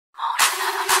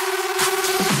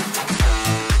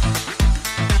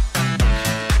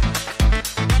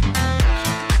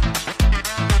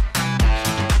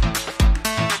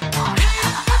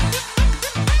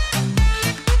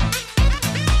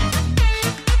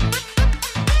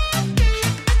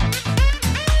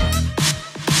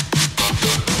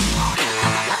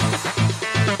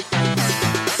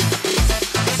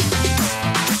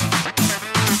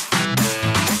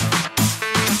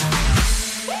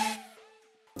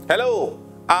Hello,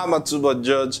 I'm Atubo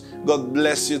George. God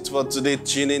bless you for today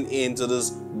tuning into this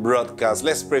broadcast.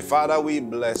 Let's pray. Father, we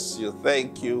bless you.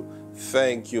 Thank you.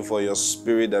 Thank you for your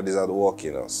spirit that is at work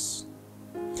in us.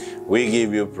 We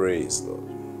give you praise, Lord.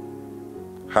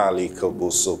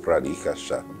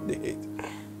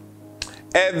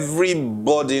 Every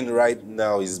burden right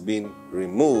now is being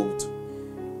removed,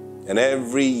 and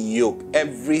every yoke,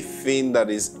 everything that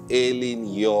is ailing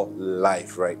your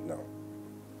life right now,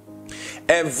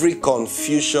 every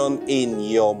confusion in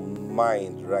your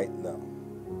mind right now.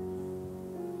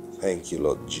 Thank you,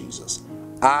 Lord Jesus.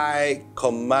 I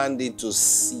command it to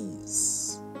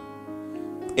cease.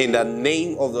 In the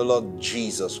name of the Lord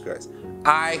Jesus Christ,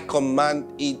 I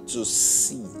command it to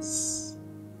cease.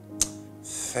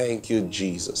 Thank you,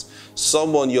 Jesus.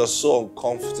 Someone, you're so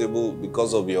uncomfortable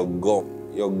because of your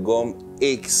gum. Your gum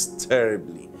aches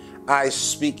terribly. I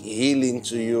speak healing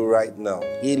to you right now.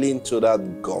 Healing to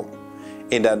that gum.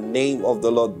 In the name of the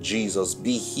Lord Jesus,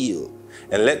 be healed.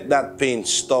 And let that pain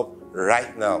stop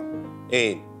right now.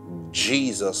 In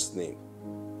Jesus' name.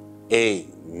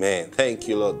 Amen. Thank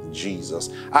you, Lord Jesus.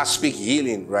 I speak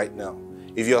healing right now.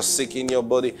 If you're sick in your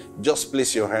body, just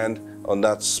place your hand on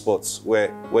that spot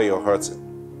where you're hurting.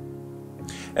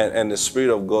 And the Spirit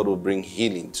of God will bring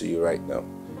healing to you right now.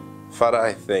 Father,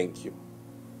 I thank you.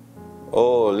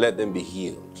 Oh, let them be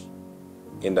healed.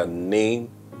 In the name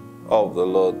of the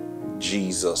Lord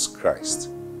Jesus Christ.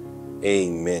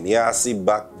 Amen. Yeah, I see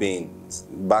back pain.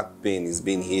 Back pain is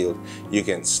being healed. You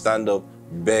can stand up,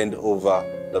 bend over.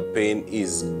 The pain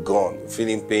is gone.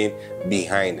 Feeling pain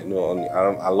behind,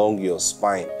 along your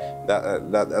spine.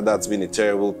 That's been a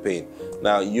terrible pain.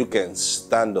 Now you can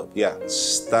stand up. Yeah,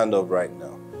 stand up right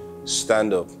now.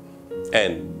 Stand up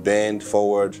and bend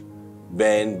forward,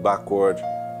 bend backward.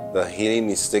 The healing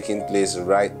is taking place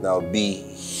right now. Be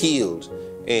healed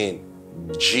in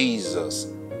Jesus'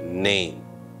 name.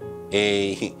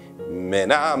 Amen.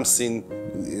 Now I'm seeing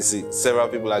several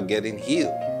people are getting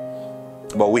healed.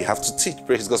 But we have to teach,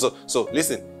 praise God. So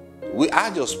listen,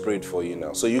 I just prayed for you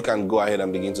now. So you can go ahead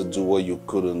and begin to do what you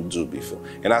couldn't do before.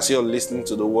 And as you're listening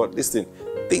to the word, listen,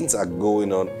 things are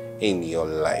going on in your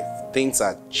life. Things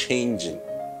are changing.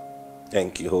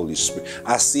 Thank you, Holy Spirit.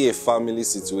 I see a family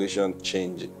situation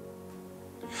changing.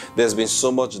 There's been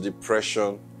so much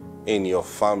depression in your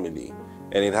family,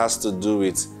 and it has to do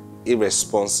with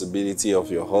irresponsibility of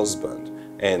your husband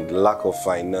and lack of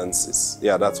finances.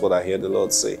 Yeah, that's what I hear the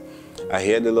Lord say. I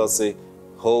hear the Lord say,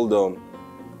 hold on,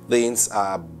 things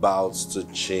are about to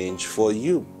change for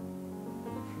you.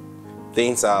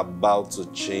 Things are about to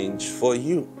change for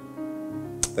you.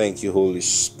 Thank you, Holy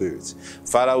Spirit.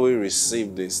 Father, we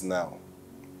receive this now.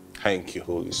 Thank you,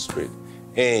 Holy Spirit.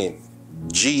 In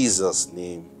Jesus'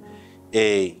 name,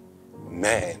 amen.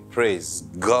 Praise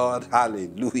God.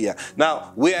 Hallelujah.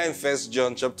 Now, we are in 1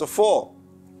 John chapter 4.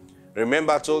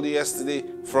 Remember, I told you yesterday,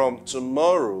 from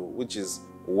tomorrow, which is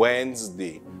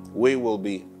Wednesday, we will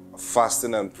be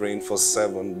fasting and praying for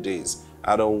 7 days.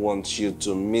 I don't want you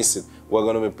to miss it. We're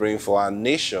going to be praying for our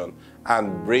nation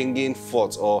and bringing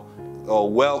forth or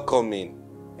welcoming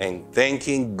and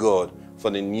thanking God for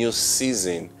the new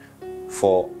season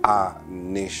for our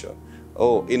nation.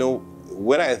 Oh,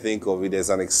 when I think of it, there's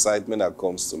an excitement that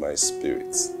comes to my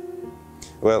spirit.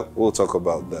 Well, we'll talk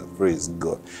about that. Praise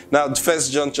God. Now, 1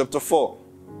 John chapter 4.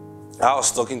 I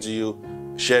was talking to you,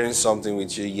 sharing something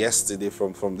with you yesterday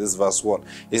from this verse 1.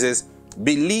 It says,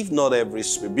 believe not every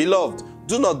spirit. Beloved,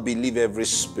 do not believe every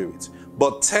spirit,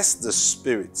 but test the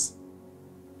spirits,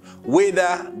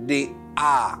 whether they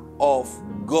are of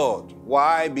God.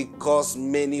 Why? Because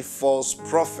many false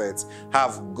prophets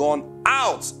have gone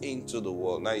out into the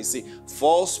world. Now you see,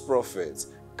 false prophets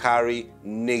carry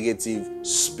negative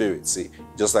spirits. See,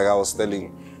 just like I was telling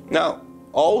you. Now,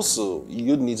 also,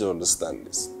 you need to understand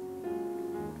this.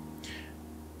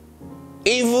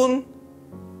 Even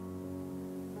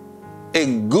a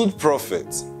good prophet,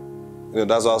 that's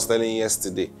what I was telling you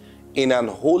yesterday, in an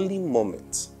holy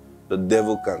moment, the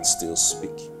devil can still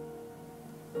speak.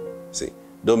 See,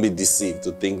 don't be deceived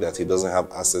to think that he doesn't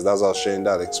have access. That's why I was sharing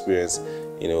that experience,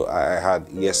 I had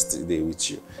yesterday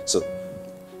with you. So,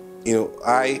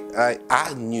 I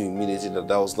knew immediately that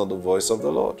was not the voice of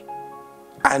the Lord.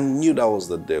 I knew that was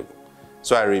the devil.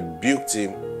 So I rebuked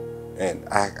him, and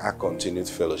I continued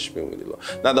fellowshipping with the Lord.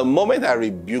 Now, the moment I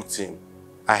rebuked him,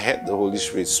 I heard the Holy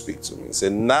Spirit speak to me and say,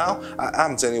 now,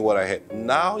 I'm telling you what I heard.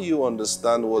 Now you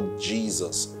understand what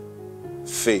Jesus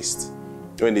faced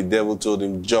when the devil told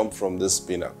him, jump from this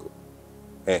pinnacle.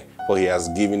 For he has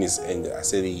given his angel. I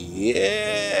said,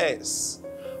 yes.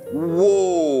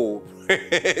 Whoa.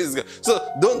 Praise God. So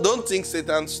don't think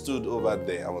Satan stood over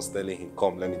there and was telling him,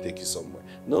 come, let me take you somewhere.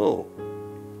 No.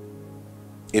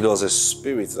 It was a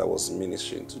spirit that was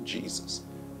ministering to Jesus.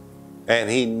 And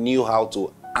he knew how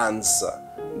to answer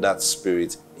that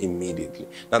spirit immediately.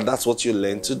 Now that's what you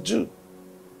learn to do.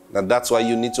 Now that's why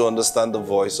you need to understand the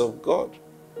voice of God.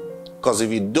 Because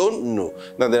if you don't know,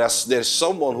 now there's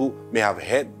someone who may have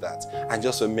heard that and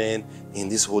just went, man, in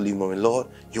this holy moment, Lord,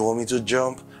 you want me to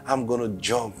jump? I'm going to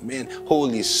jump, man.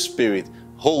 Holy Spirit,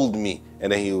 hold me.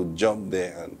 And then he will jump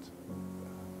there and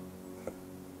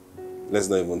let's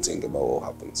not even think about what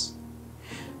happens.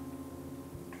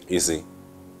 You see?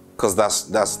 Because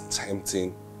that's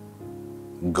tempting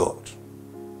God.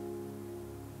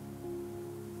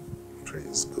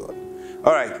 Praise God.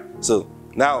 All right. So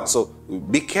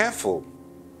be careful.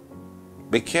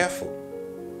 Be careful.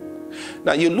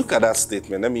 Now you look at that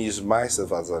statement. Let me use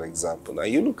myself as an example. Now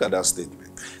you look at that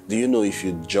statement. Do you know if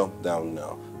you jump down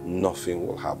now, nothing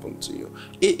will happen to you?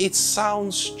 It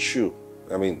sounds true.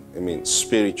 I mean,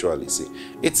 spiritually, see.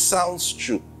 It sounds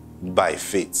true by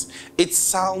faith. It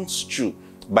sounds true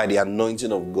by the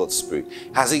anointing of God's Spirit.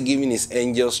 Has He given His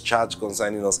angels charge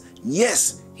concerning us?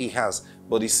 Yes, He has.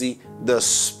 But you see, the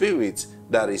Spirit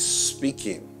that is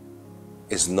speaking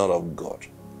is not of God.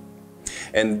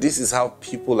 And this is how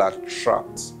people are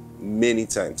trapped many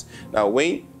times. Now,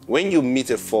 when you meet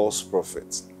a false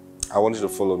prophet, I want you to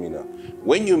follow me now.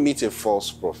 When you meet a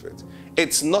false prophet,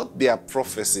 it's not their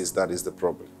prophecies that is the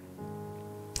problem.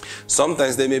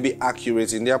 Sometimes they may be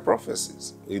accurate in their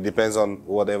prophecies. It depends on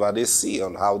whatever they see,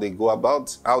 on how they go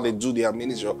about, how they do their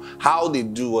ministry, how they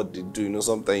do what they do. You know,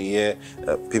 sometimes you hear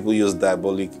people use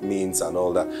diabolic means and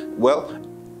all that. Well,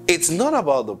 it's not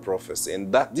about the prophecy,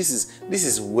 and that this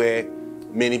is where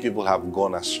many people have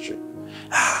gone astray.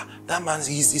 That man,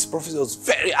 his prophecy was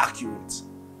very accurate.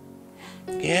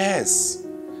 Yes,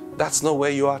 that's not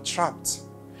where you are trapped.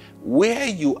 Where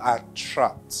you are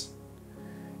trapped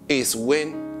is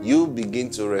when you begin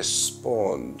to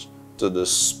respond to the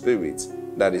Spirit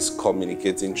that is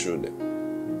communicating through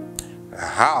them.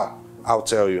 How? I'll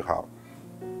tell you how.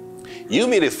 You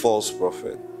meet a false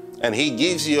prophet, and he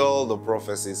gives you all the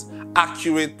prophecies,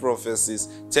 accurate prophecies,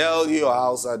 tell you your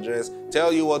house address,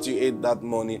 tell you what you ate that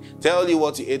morning, tell you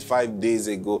what you ate 5 days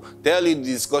ago, tell you the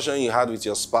discussion you had with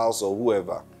your spouse or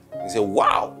whoever. You say,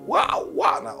 wow, wow,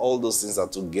 wow. Now all those things are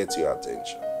to get your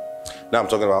attention. Now I'm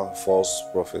talking about false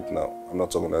prophet now. I'm not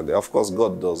talking about that. Of course,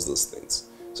 God does those things.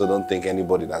 So don't think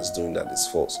anybody that's doing that is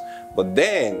false. But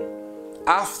then,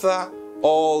 after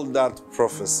all that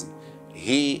prophecy,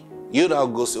 you now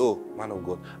go say, oh, man of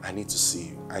God, I need to see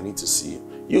you. I need to see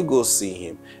you. You go see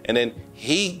him. And then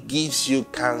he gives you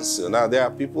counsel. Now, there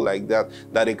are people like that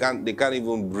they can't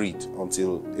even breathe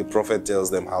until a prophet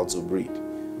tells them how to breathe.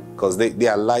 Because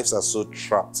their lives are so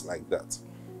trapped like that.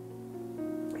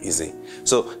 You see?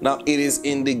 So now it is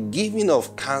in the giving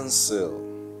of counsel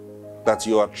that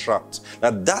you are trapped.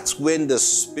 Now that's when the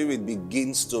Spirit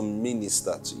begins to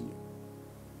minister to you.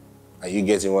 Are you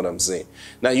getting what I'm saying?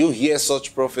 Now you hear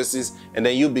such prophecies and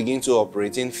then you begin to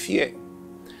operate in fear.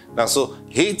 Now so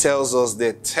he tells us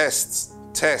that test.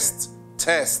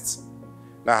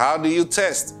 Now how do you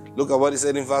test? Look at what he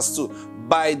said in verse 2.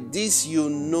 By this you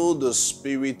know the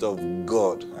Spirit of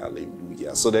God.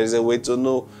 Hallelujah. So there is a way to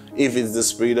know if it's the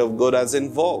Spirit of God that's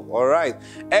involved. All right.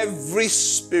 Every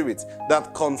spirit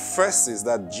that confesses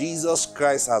that Jesus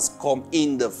Christ has come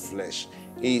in the flesh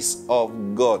is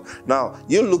of God. Now,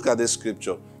 you look at the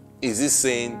scripture. Is it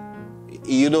saying,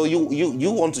 you know,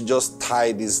 you want to just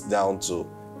tie this down to,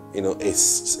 you know, a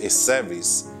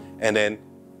service, and then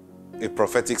a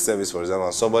prophetic service, for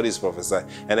example, somebody is prophesying,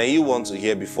 and then you want to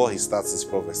hear before he starts his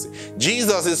prophecy,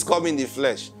 Jesus is coming in the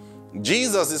flesh.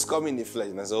 Jesus is coming in the flesh.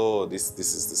 And I say, oh, this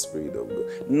is the Spirit of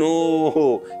God.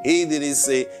 No, he didn't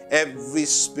say every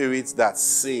spirit that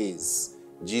says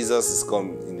Jesus is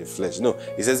coming in the flesh. No,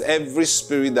 he says every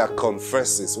spirit that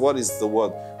confesses. What is the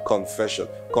word confession?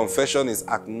 Confession is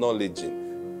acknowledging,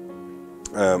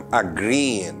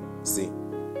 agreeing. See?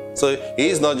 So he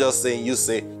is not just saying, you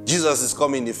say, Jesus is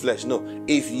coming in the flesh. No,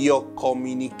 if your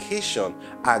communication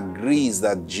agrees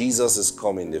that Jesus is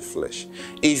coming in the flesh,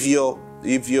 if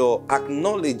you're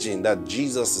acknowledging that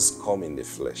Jesus is coming in the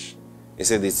flesh, he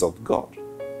said it's of God.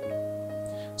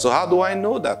 So how do I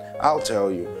know that? I'll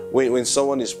tell you. When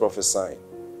someone is prophesying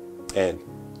and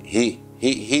he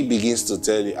begins to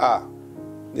tell you,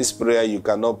 this prayer you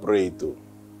cannot pray it to.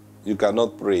 You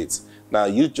cannot pray it. Now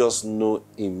you just know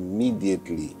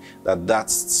immediately that that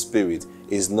spirit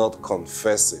is not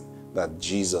confessing that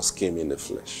Jesus came in the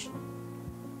flesh.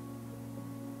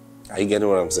 Are you getting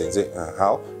what I'm saying? Say,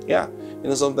 how? Yeah. You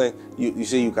know, sometimes you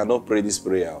say you cannot pray this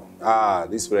prayer.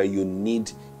 this prayer, you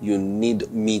need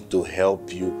me to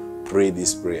help you pray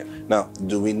this prayer. Now,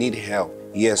 do we need help?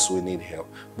 Yes, we need help.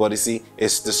 But you see,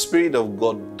 it's the Spirit of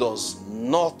God does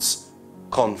not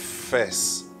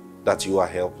confess that you are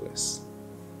helpless.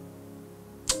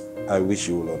 I wish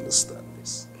you will understand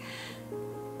this.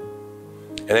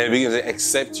 And then they begin to say,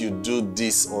 except you do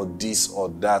this or this or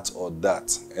that or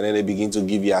that. And then they begin to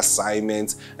give you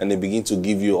assignments, and they begin to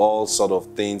give you all sort of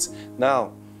things.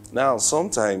 Now,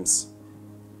 sometimes,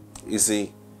 you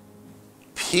see,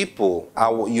 people,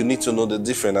 you need to know the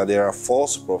difference. Now, there are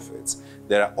false prophets.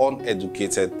 There are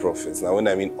uneducated prophets. Now, when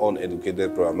I mean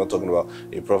uneducated prophet, I'm not talking about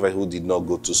a prophet who did not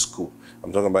go to school.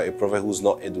 I'm talking about a prophet who's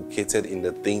not educated in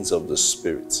the things of the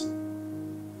Spirit.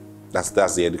 That's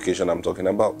the education I'm talking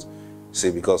about. See,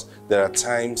 because there are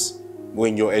times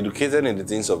when you're educated in the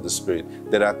things of the Spirit,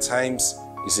 there are times,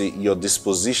 you see, your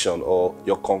disposition or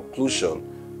your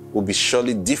conclusion will be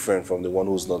surely different from the one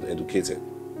who's not educated.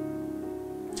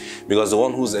 Because the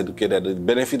one who's educated, the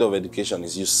benefit of education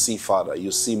is you see farther,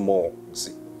 you see more. You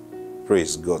see,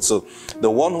 praise God. So the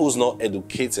one who's not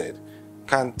educated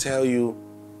can tell you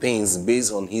things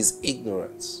based on his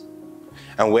ignorance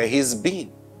and where he's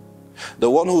been. The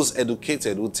one who's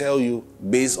educated will tell you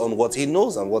based on what he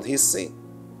knows and what he's seen.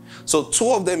 So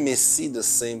two of them may see the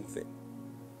same thing.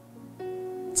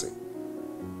 See?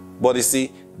 But you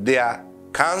see, their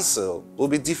counsel will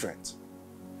be different.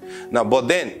 Now, but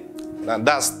then,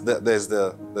 there's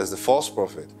the false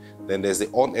prophet. Then there's the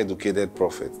uneducated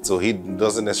prophet. So he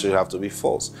doesn't necessarily have to be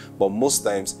false. But most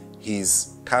times,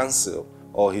 his counsel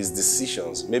or his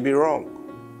decisions may be wrong.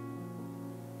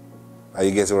 Are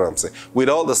you getting what I'm saying? With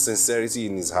all the sincerity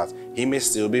in his heart, he may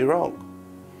still be wrong.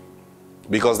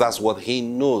 Because that's what he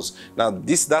knows. Now,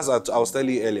 that's what I was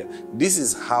telling you earlier. This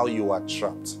is how you are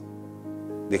trapped.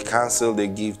 The counsel they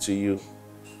give to you,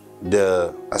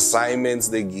 the assignments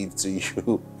they give to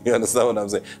you. You understand what I'm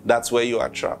saying? That's where you are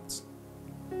trapped.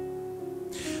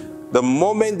 The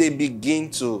moment they begin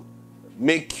to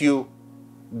make you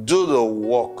do the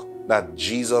work that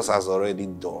Jesus has already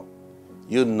done,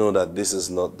 you know that this is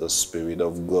not the Spirit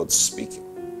of God speaking.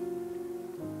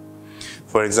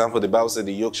 For example, the Bible said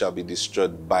the yoke shall be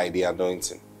destroyed by the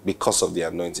anointing. Because of the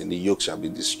anointing, the yoke shall be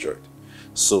destroyed.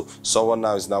 So someone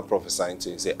now is now prophesying to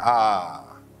you and say,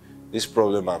 this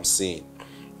problem I'm seeing,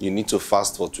 you need to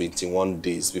fast for 21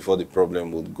 days before the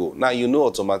problem would go. Now you know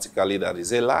automatically that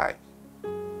is a lie.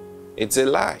 It's a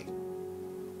lie.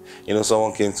 You know,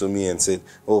 someone came to me and said,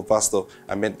 oh, Pastor,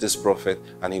 I met this prophet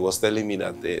and he was telling me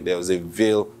that there was a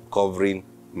veil covering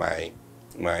my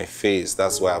face.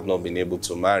 That's why I've not been able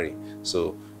to marry.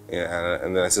 So,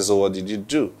 and then I said, so what did you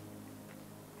do?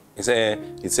 He said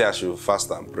I should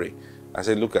fast and pray. I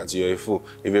said, look at you, you're a fool.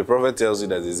 If a prophet tells you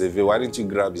that there's a veil, why didn't you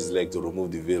grab his leg to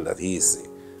remove the veil that he is seeing?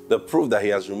 The proof that he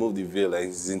has removed the veil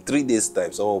is in 3 days'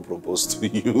 time, someone will propose to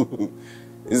you.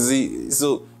 You see,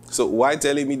 so why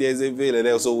telling me there's a veil? And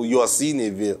then, so you are seeing a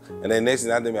veil. And then next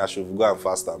thing I tell me I should go and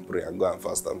fast and pray and go and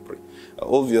fast and pray.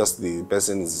 Obviously, the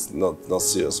person is not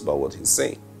serious about what he's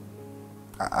saying.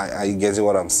 Are you getting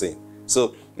what I'm saying?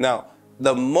 So now,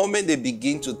 the moment they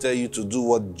begin to tell you to do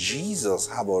what Jesus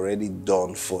have already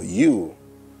done for you,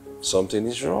 something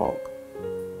is wrong.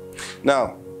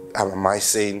 Now, am I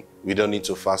saying we don't need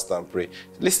to fast and pray?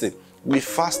 Listen, we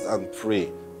fast and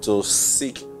pray to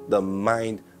seek the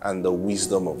mind and the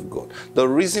wisdom of God. The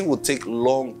reason we take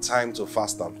long time to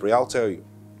fast and pray, I'll tell you,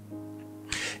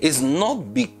 is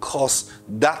not because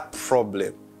that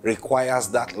problem requires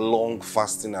that long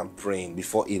fasting and praying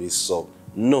before it is solved.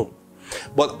 No.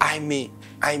 But I may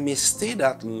stay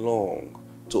that long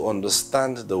to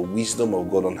understand the wisdom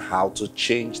of God on how to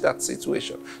change that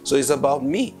situation. So it's about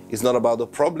me. It's not about the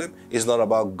problem. It's not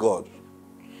about God.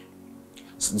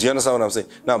 So do you understand what I'm saying?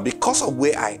 Now, because of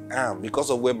where I am, because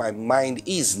of where my mind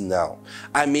is now,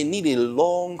 I may need a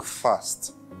long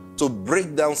fast to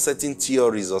break down certain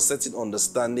theories or certain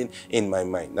understanding in my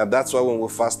mind. Now, that's why when we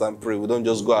fast and pray, we don't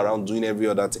just go around doing every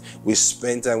other thing. We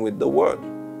spend time with the Word.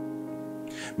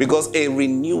 Because a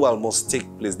renewal must take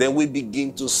place. Then we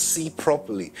begin to see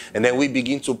properly. And then we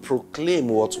begin to proclaim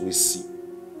what we see.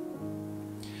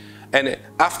 And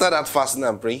after that fasting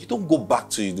and praying, you don't go back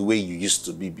to the way you used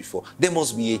to be before. There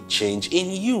must be a change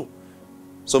in you.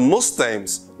 So most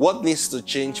times, what needs to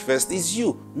change first is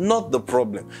you, not the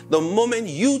problem. The moment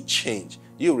you change,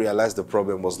 you realize the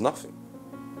problem was nothing.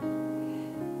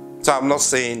 So I'm not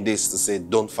saying this to say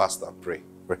don't fast and pray.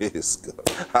 Praise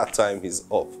God. Our time is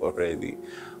up already.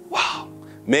 Wow.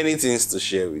 Many things to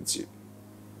share with you.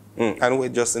 And we're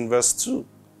just in verse 2.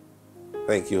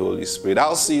 Thank you, Holy Spirit.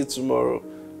 I'll see you tomorrow.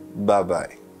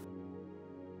 Bye-bye.